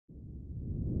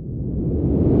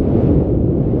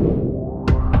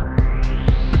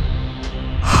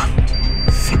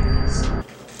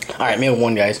Alright, meal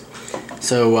one, guys.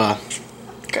 So,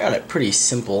 got it pretty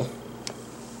simple.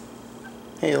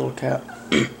 Hey, little cat.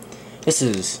 This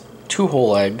is 2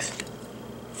 whole eggs,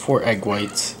 4 egg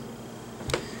whites,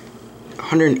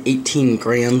 118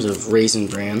 grams of Raisin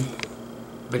Bran,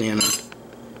 banana,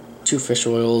 2 fish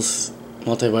oils,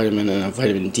 multivitamin, and a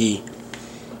vitamin D.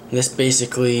 This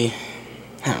basically,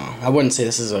 I don't know, I wouldn't say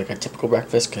this is like a typical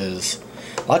breakfast because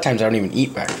a lot of times I don't even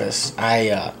eat breakfast.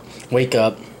 I wake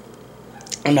up,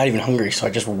 I'm not even hungry, so I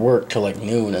just work till like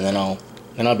noon, and then I'll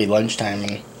be lunchtime,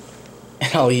 and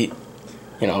I'll eat,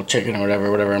 you know, chicken or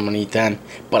whatever I'm gonna eat then.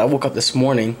 But I woke up this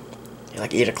morning at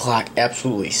like 8 o'clock,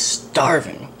 absolutely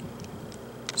starving,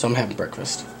 so I'm having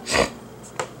breakfast.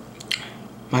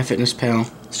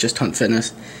 MyFitnessPal, it's just Hunt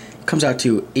Fitness. It comes out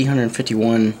to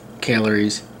 851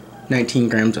 calories, 19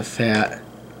 grams of fat,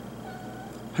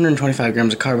 125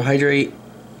 grams of carbohydrate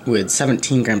with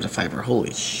 17 grams of fiber.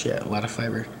 Holy shit, a lot of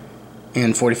fiber.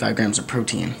 And 45 grams of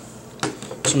protein. So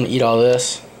I'm gonna eat all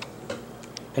this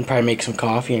and probably make some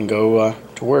coffee and go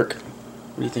to work.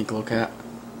 What do you think, little cat?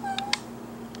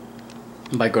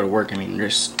 And by go to work, I mean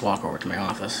just walk over to my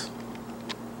office.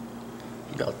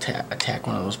 Maybe I'll attack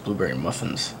one of those blueberry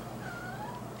muffins.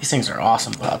 These things are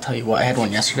awesome, but I'll tell you what, I had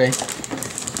one yesterday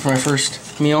for my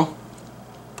first meal.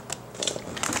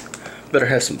 Better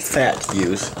have some fat to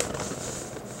use.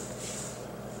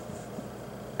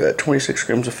 Got 26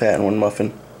 grams of fat in one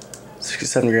muffin,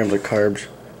 67 grams of carbs,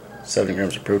 7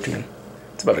 grams of protein.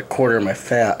 It's about a quarter of my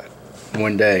fat in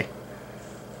one day.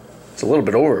 It's a little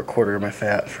bit over a quarter of my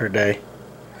fat for a day.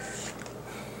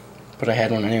 But I had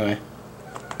one anyway.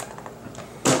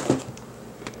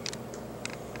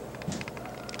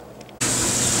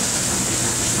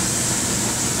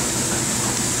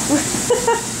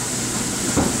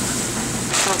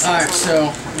 Alright,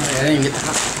 so I didn't get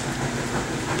the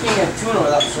can't get tuna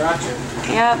without sriracha.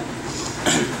 Yep.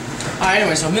 Alright,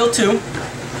 anyway, so meal 2.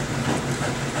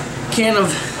 Can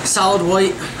of solid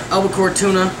white albacore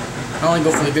tuna. I only go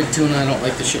for the good tuna, I don't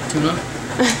like the shit tuna.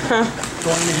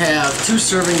 Going to have 2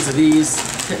 servings of these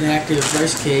Fit and Active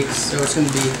rice cakes, so it's going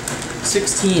to be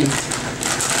 16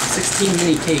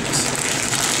 mini cakes.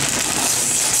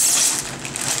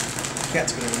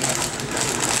 Cat's going to be nuts.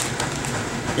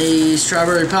 A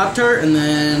strawberry Pop-Tart, and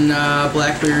then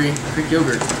blackberry Greek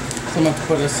yogurt. So I'm going to have to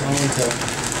put this on into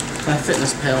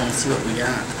MyFitnessPal and see what we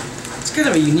got. It's kind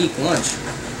of a unique lunch.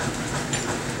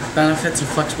 Benefits of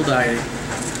flexible dieting.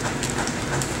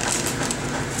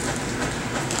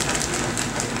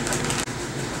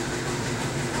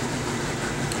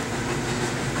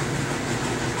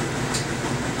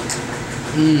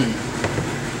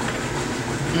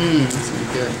 That's gonna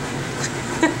be good.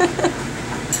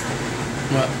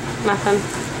 What? Nothing.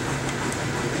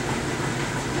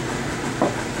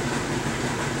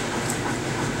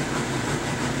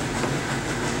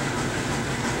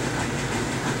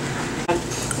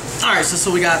 Alright,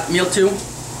 so we got meal 2,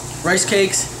 rice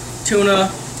cakes, tuna,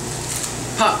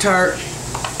 Pop-Tart,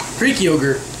 Greek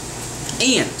yogurt,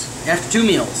 and after 2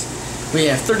 meals, we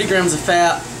have 30 grams of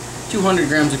fat, 200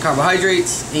 grams of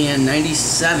carbohydrates, and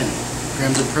 97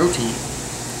 grams of protein.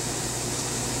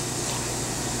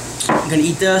 I'm gonna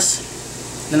eat this,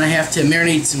 then I have to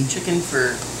marinate some chicken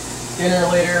for dinner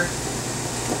later,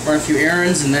 run a few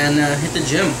errands, and then hit the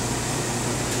gym.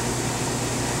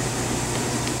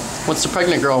 What's the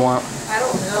pregnant girl want? I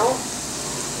don't know.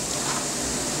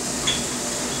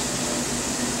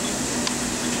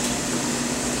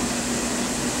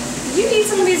 Did you eat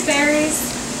some of these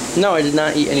berries? No, I did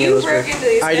not eat any of those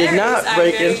berries. I did not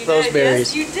break into those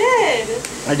berries. Yes, you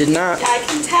did. I did not. I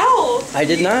can tell. I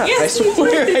did not. Yes, I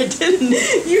swear I didn't.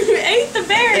 You ate the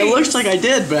berries. It looks like I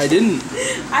did, but I didn't.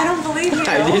 I don't believe you.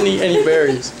 I didn't eat any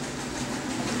berries.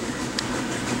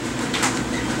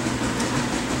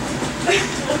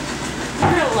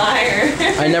 You're a liar.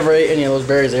 I never ate any of those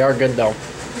berries. They are good though.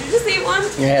 Did you just eat one?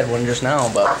 I had one just now,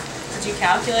 but Did you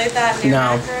calculate that in your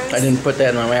no, macros? I didn't put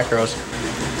that in my macros.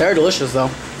 They're delicious though.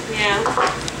 Yeah.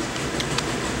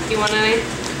 You want any?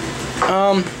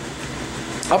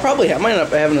 I'll probably have. I might end up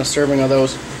having a serving of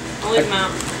those. I'll leave them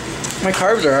out. My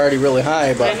carbs are already really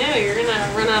high, but I know, you're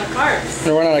gonna run out of carbs. I'm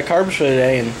gonna run out of carbs for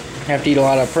today and have to eat a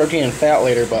lot of protein and fat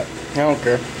later. But I don't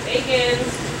care. Bacon.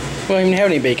 We don't even have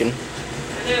any bacon. I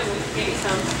know, we can get you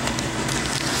some.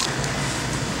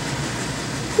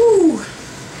 Whew.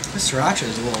 This sriracha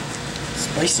is a little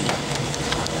spicy.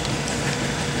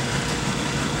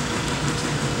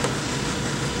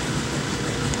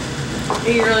 Are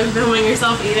you really filming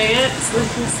yourself eating it so we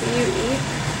can see you eat?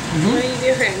 What are you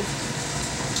doing?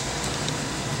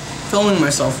 Filming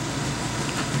myself.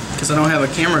 Because I don't have a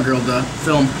camera girl to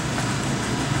film.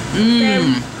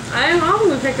 Mmm. I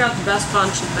probably picked out the best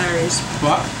bunch of berries.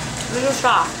 What? They're just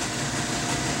soft.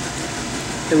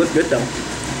 They look good though.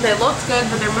 They look good,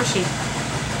 but they're mushy.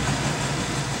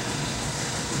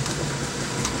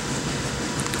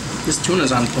 This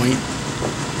tuna's on point.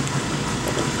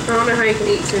 I don't know how you can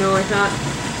eat tuna like that.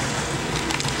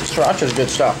 Sriracha's good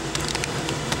stuff.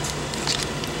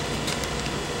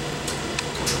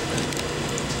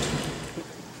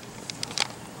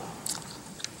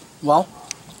 Well,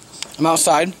 I'm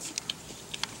outside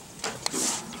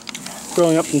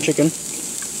grilling up some chicken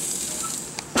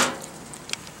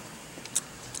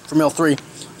for meal 3.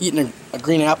 Eating a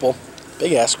green apple,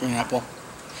 big ass green apple.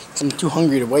 'Cause I'm too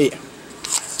hungry to wait.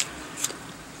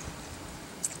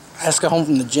 I just got home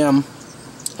from the gym.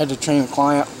 Had to train a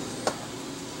client.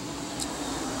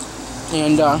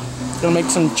 And gonna make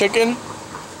some chicken,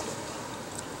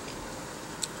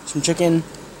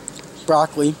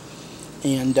 broccoli,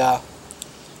 and I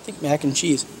think mac and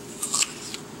cheese.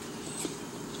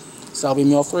 So that'll be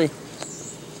meal 3.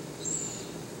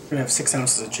 We're gonna have 6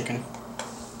 ounces of chicken.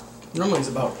 Normally it's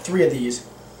about 3 of these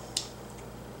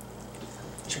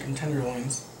chicken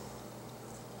tenderloins.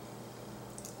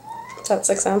 Is that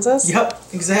 6 ounces? Yep,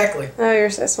 exactly. Oh, you're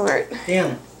so smart.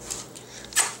 Damn.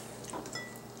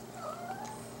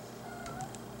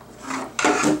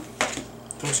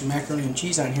 Throw some macaroni and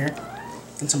cheese on here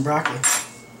and some broccoli.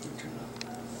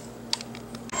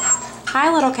 Hi,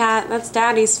 little cat. That's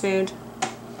Daddy's food.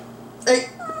 Hey!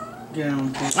 Get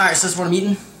on. Alright, so this is what I'm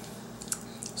eating.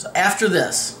 So after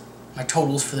this, my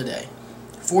totals for the day.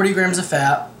 40 grams of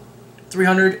fat,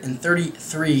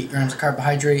 333 grams of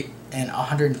carbohydrate, and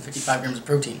 155 grams of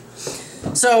protein.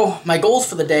 So my goals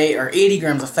for the day are 80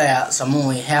 grams of fat, so I'm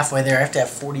only halfway there. I have to have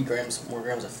 40 more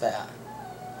grams of fat.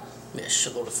 Maybe a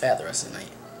shitload of fat the rest of the night.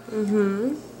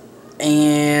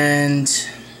 And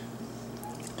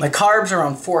my carbs are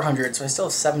around 400, so I still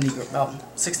have about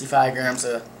 65 grams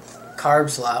of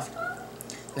carbs left.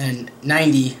 Then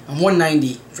 90, I'm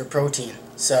 190 for protein.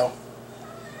 So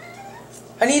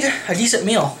I need a decent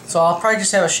meal. So I'll probably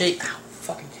just have a shake. Ow,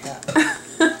 fucking cat.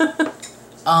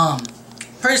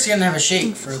 Probably just gonna have a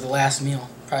shake for the last meal.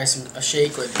 Probably a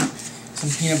shake with some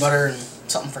peanut butter and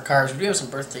something for carbs. We do have some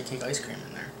birthday cake ice cream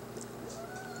in there.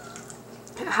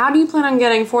 How do you plan on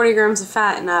getting 40 grams of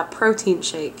fat in a protein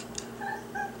shake?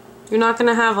 You're not going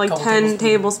to have like 10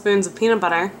 tablespoons of peanut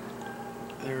butter.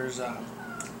 There's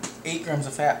 8 grams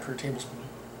of fat per tablespoon.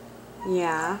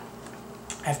 Yeah.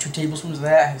 I have 2 tablespoons of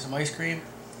that. I have some ice cream.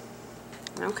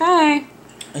 Okay.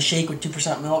 A shake with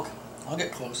 2% milk. I'll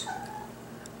get close.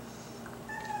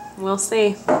 We'll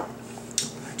see. I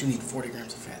do need 40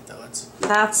 grams of fat though.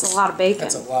 That's a lot of bacon.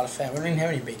 That's a lot of fat. We don't even have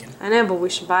any bacon. I know, but we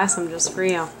should buy some just for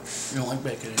you. You don't like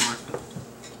bacon anymore.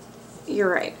 You're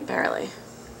right, barely.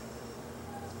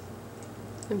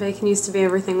 And bacon used to be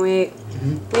everything we ate.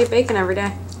 We ate bacon every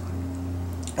day.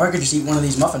 Or I could just eat one of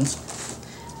these muffins.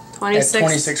 26. At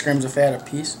 26 grams of fat a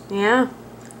piece. Yeah.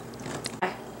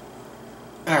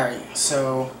 Alright,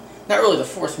 so not really the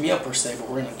 4th meal per se, but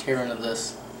we're going to tear into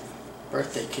this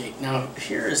birthday cake. Now,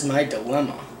 here is my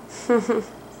dilemma.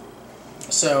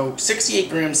 So, 68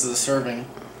 grams of the serving,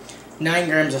 9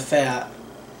 grams of fat,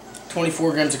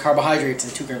 24 grams of carbohydrates,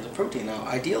 and 2 grams of protein. Now,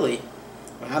 ideally,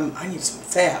 I need some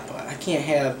fat, but I can't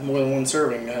have more than 1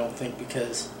 serving, I don't think,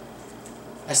 because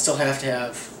I still have to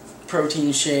have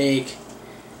protein shake,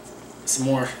 some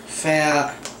more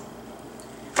fat,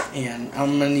 and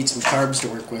I'm going to need some carbs to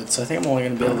work with. So I think I'm only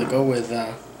going to be able to go with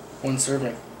 1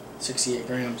 serving, 68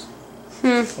 grams.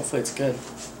 Hopefully it's good.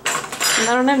 I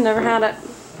don't know, I've never had it.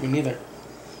 Me neither.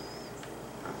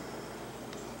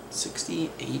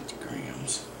 68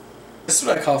 grams. This is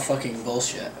what I call fucking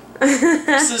bullshit.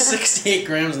 This is 68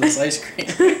 grams of this ice cream.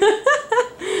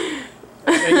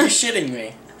 Are you shitting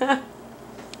me?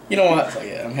 You know what? Fuck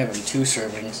it. I'm having 2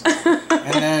 servings.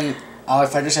 And then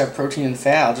if I just have protein and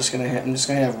fat, I'm just gonna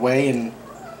have whey and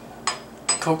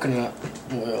coconut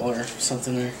oil or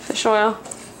something. Or fish oil.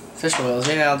 Fish oils.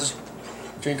 Yeah, I'll just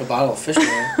drink a bottle of fish oil.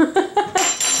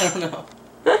 I don't know.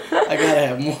 I gotta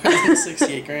have more than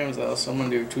 68 grams though, so I'm gonna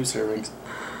do 2 servings.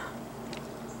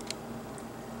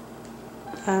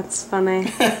 That's funny.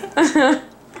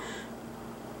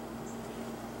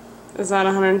 Is that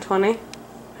 120?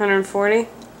 140?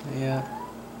 Yeah.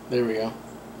 There we go.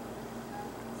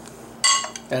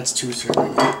 That's 2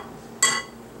 servings.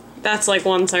 That's like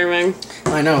 1 serving.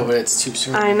 I know, but it's 2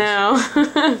 servings. I know.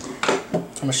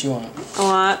 How much do you want? A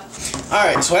lot.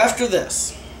 Alright, so after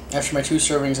this, after my 2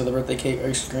 servings of the birthday cake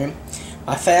ice cream,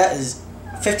 my fat is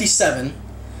 57,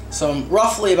 so I'm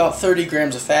roughly about 30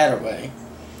 grams of fat away.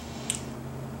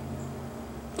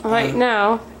 Right,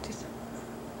 no.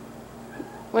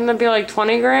 Wouldn't it be like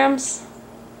 20 grams?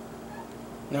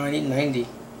 No, I need 90.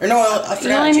 Or no, I forgot.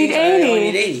 You only need 80. I only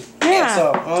need 80. Yeah,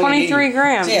 so I only 23 need 80.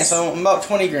 grams. So, yeah, so I'm about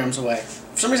 20 grams away.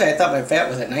 For some reason, I thought my fat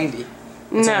was at 90.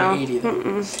 It's only 80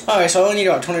 though. Alright, so I only need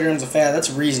about 20 grams of fat. That's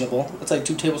reasonable. That's like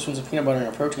 2 tablespoons of peanut butter in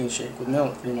a protein shake with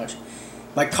milk, pretty much.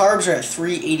 My carbs are at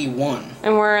 381.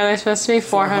 And where are they supposed to be?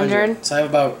 400? So I have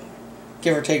about,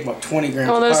 give or take, about 20 grams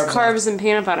of carbs. Well, there's carbs in in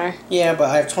peanut butter. Yeah, but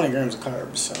I have 20 grams of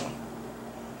carbs, so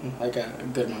like a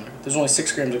good amount. There's only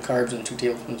 6 grams of carbs and 2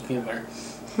 tablespoons of peanut butter.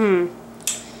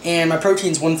 And my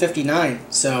protein's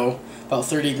 159, so about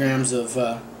 30 grams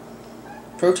of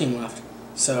protein left.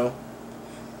 So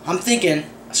I'm thinking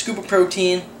a scoop of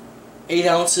protein, 8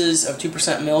 ounces of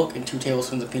 2% milk, and 2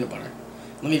 tablespoons of peanut butter.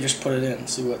 Let me just put it in and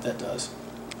see what that does.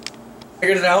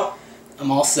 Figured it out.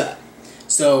 I'm all set.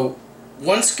 So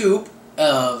 1 scoop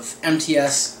of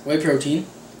MTS whey protein,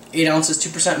 8 ounces,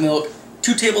 2% milk,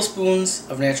 2 tablespoons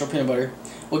of natural peanut butter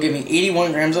will give me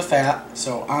 81 grams of fat,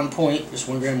 so on point, just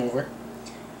 1 gram over.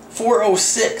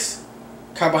 406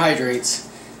 carbohydrates.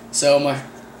 So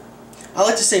I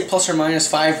like to say plus or minus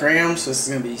 5 grams, so this is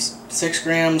going to be 6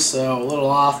 grams, so a little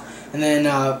off. And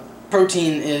then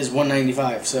protein is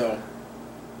 195, so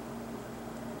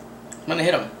I'm going to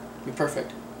hit them. Be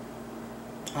perfect.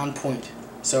 On point.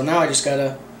 So now I just got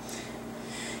to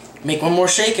make one more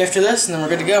shake after this, and then we're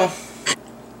good to go.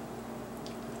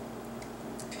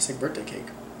 Tastes like birthday cake.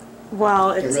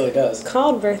 Well, it really does.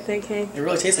 Called birthday cake. It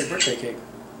really tastes like birthday cake.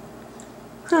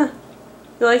 Huh.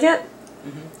 You like it?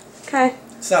 Okay.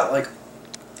 It's not like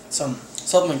some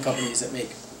supplement companies that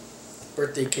make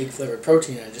birthday cake flavored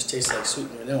protein and it just tastes like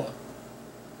sweetened vanilla.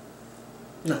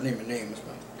 I'm not naming names,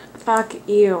 but... Fuck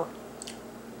you.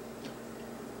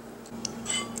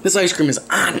 This ice cream is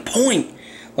on point!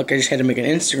 Look, I just had to make an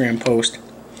Instagram post.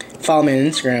 Follow me on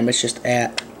Instagram, it's just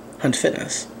at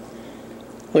KyleHuntFitness.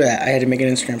 Look at that, I had to make an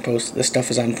Instagram post. This stuff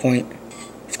is on point.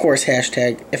 Of course,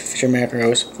 hashtag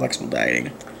IIFYM flexible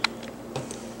dieting.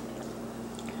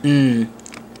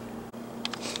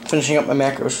 Finishing up my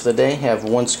macros for the day. Have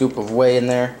 1 scoop of whey in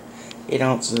there, 8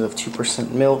 ounces of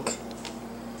 2% milk.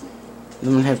 Then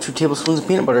I'm going to have 2 tablespoons of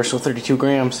peanut butter, so 32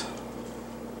 grams.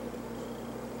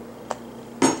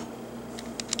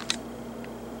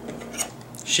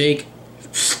 Shake.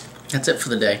 That's it for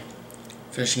the day.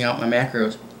 Finishing out my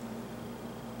macros.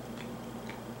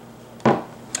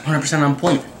 100% on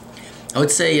point. I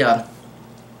would say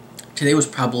today was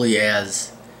probably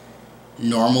as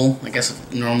normal, I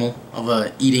guess, normal of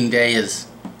a eating day as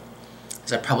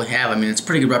I probably have. I mean, it's a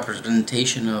pretty good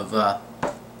representation of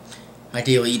my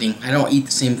daily eating. I don't eat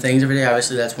the same things every day.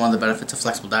 Obviously, that's one of the benefits of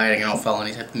flexible dieting. I don't follow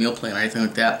any type of meal plan or anything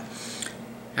like that.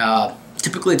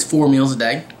 Typically, it's 4 meals a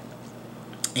day,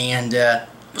 and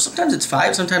but sometimes it's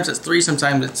 5, sometimes it's 3,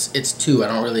 sometimes it's 2. I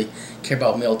don't really care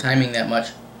about meal timing that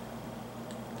much.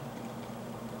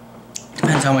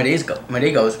 Depends how my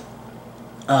day goes.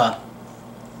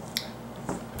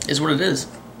 Is what it is.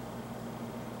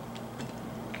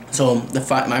 So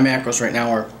my macros right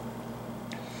now are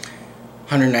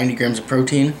 190 grams of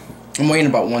protein. I'm weighing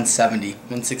about 170,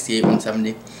 168,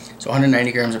 170. So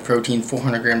 190 grams of protein,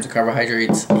 400 grams of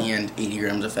carbohydrates, and 80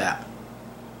 grams of fat.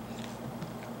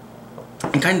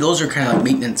 And kind of those are kind of like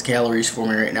maintenance calories for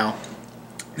me right now.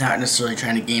 Not necessarily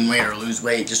trying to gain weight or lose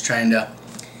weight, just trying to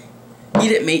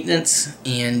eat at maintenance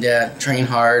and train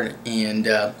hard, and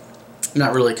I'm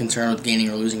not really concerned with gaining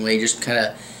or losing weight, just kind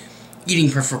of eating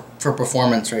for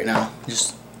performance right now.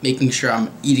 Just making sure I'm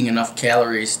eating enough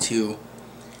calories to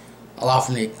allow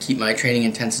for me to keep my training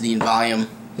intensity and volume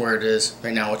where it is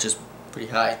right now, which is pretty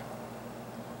high.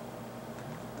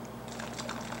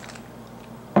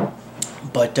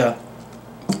 But,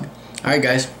 alright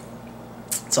guys,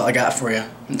 that's all I got for you.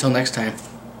 Until next time,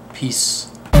 peace.